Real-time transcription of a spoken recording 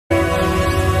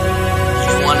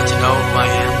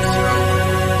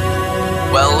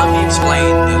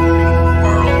explain the new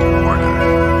world order.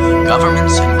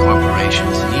 Governments and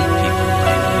corporations need people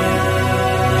like you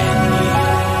and me.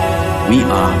 We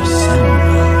are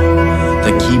Samba,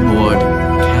 the keyboard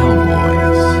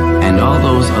cowboys, and all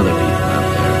those other people out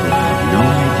there who have no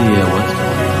idea what's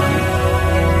going on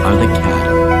are the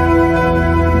cattle.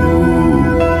 Ooh.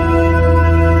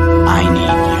 I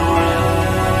need your help.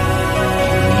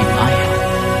 You need my help.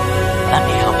 Let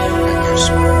me help you earn your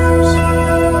spurs.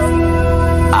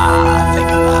 Think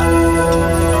about it.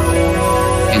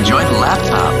 Enjoy the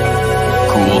laptop.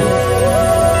 Cool.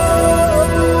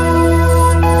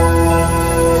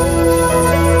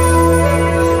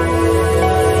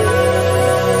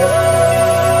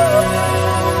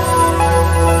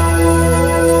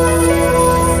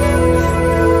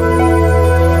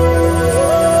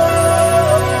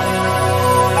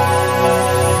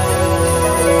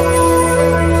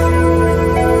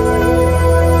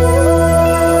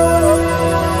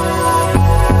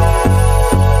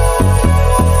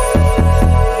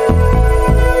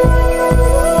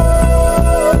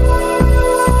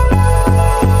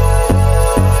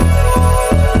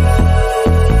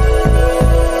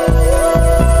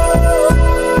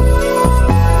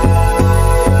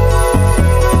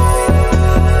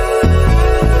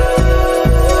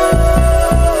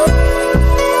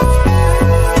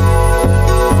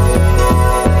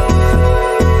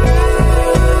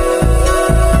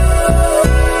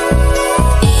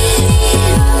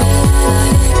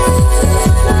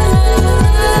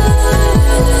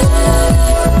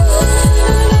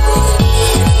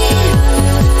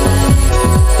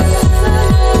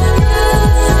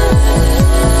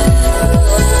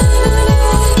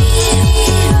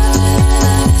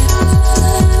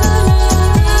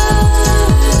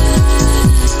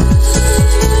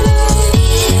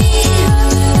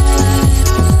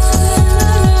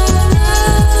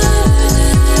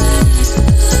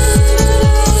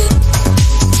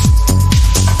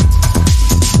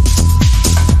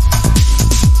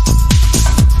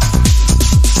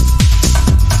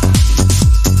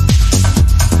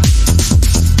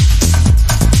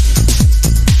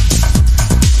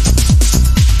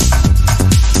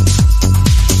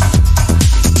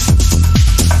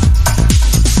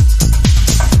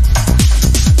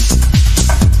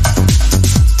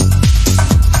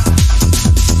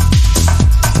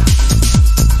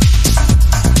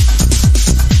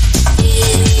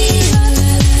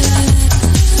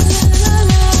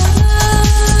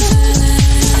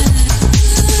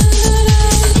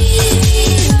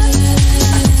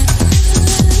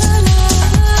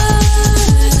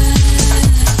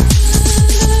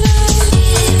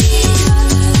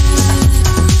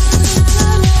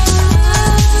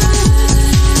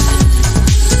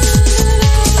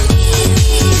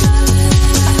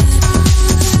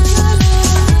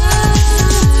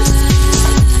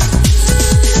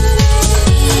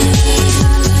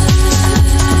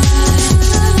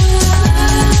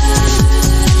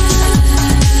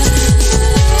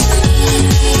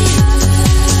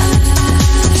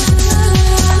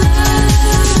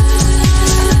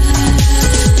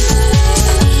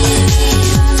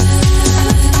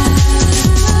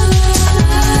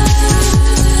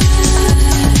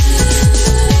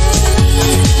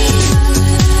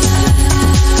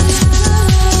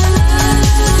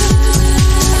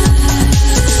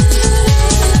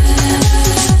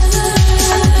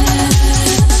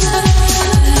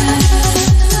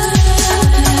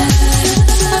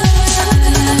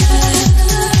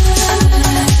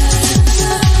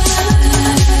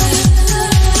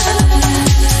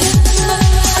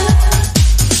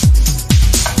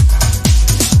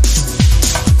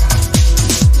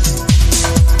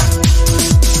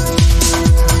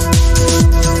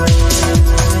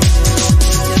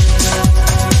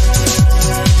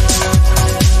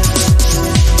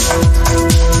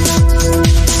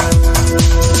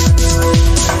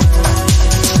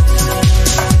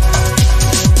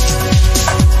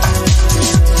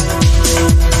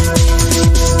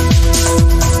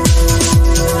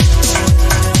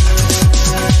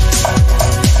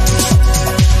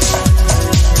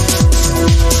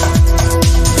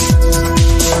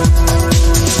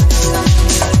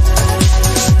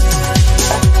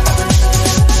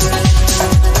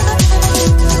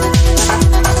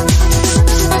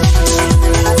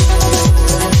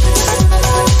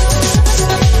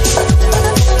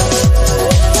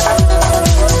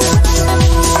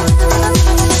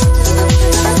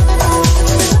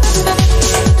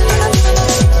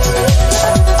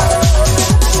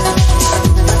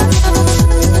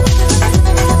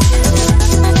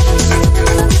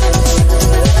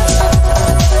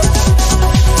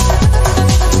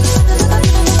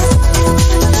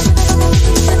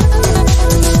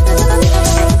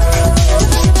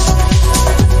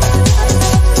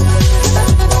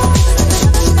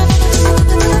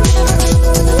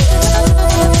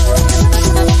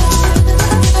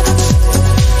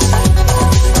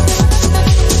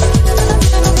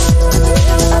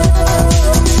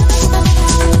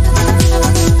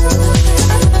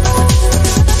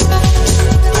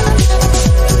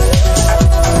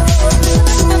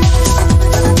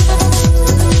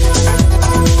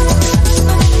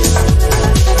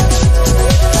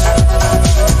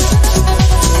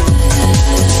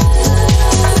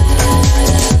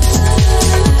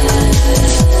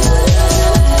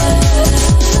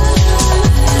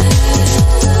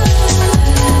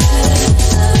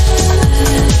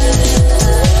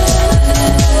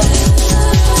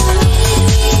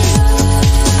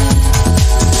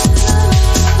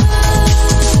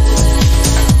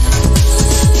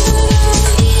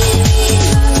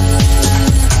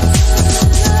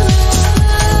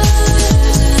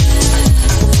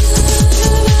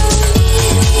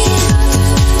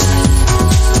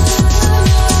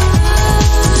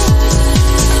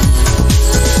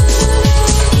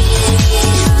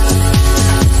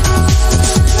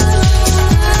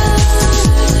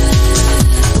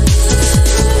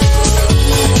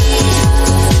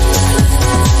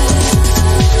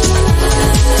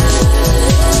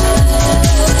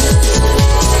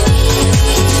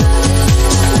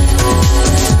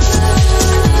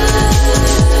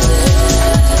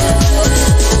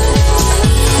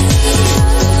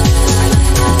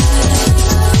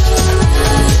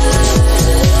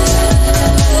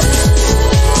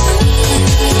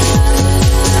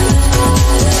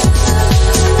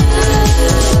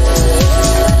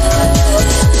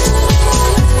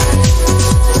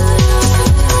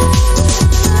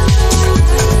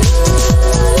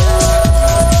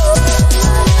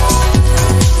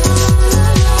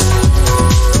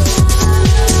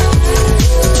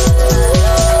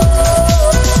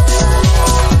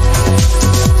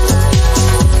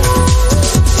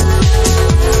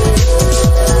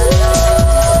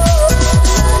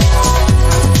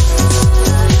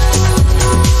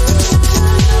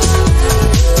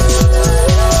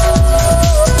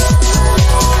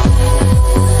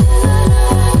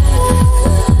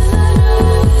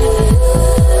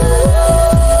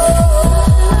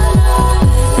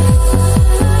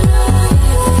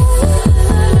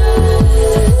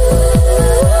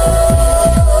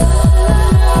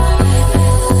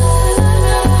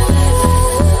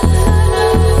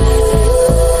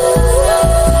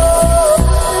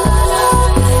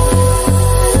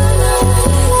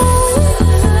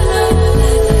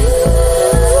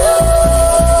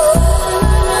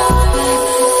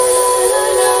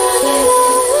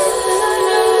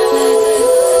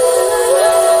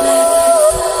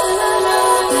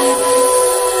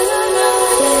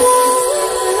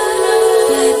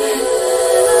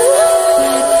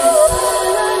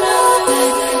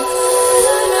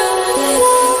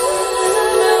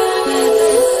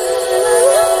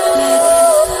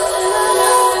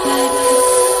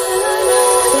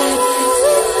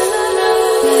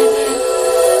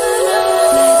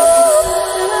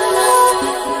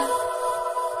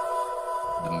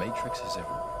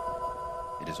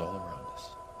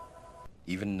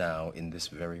 Even now, in this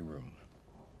very room,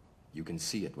 you can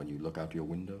see it when you look out your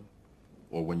window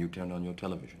or when you turn on your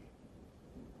television.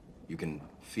 You can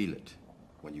feel it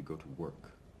when you go to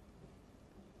work,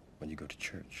 when you go to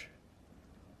church,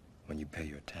 when you pay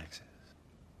your taxes.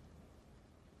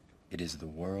 It is the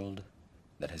world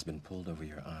that has been pulled over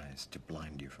your eyes to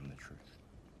blind you from the truth.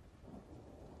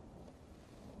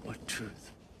 What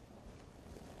truth?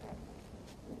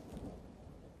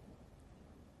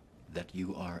 That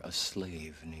you are a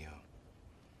slave, Neo.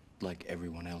 Like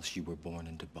everyone else, you were born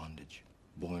into bondage,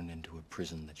 born into a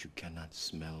prison that you cannot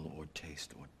smell or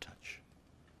taste or touch.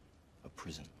 A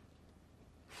prison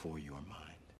for your mind.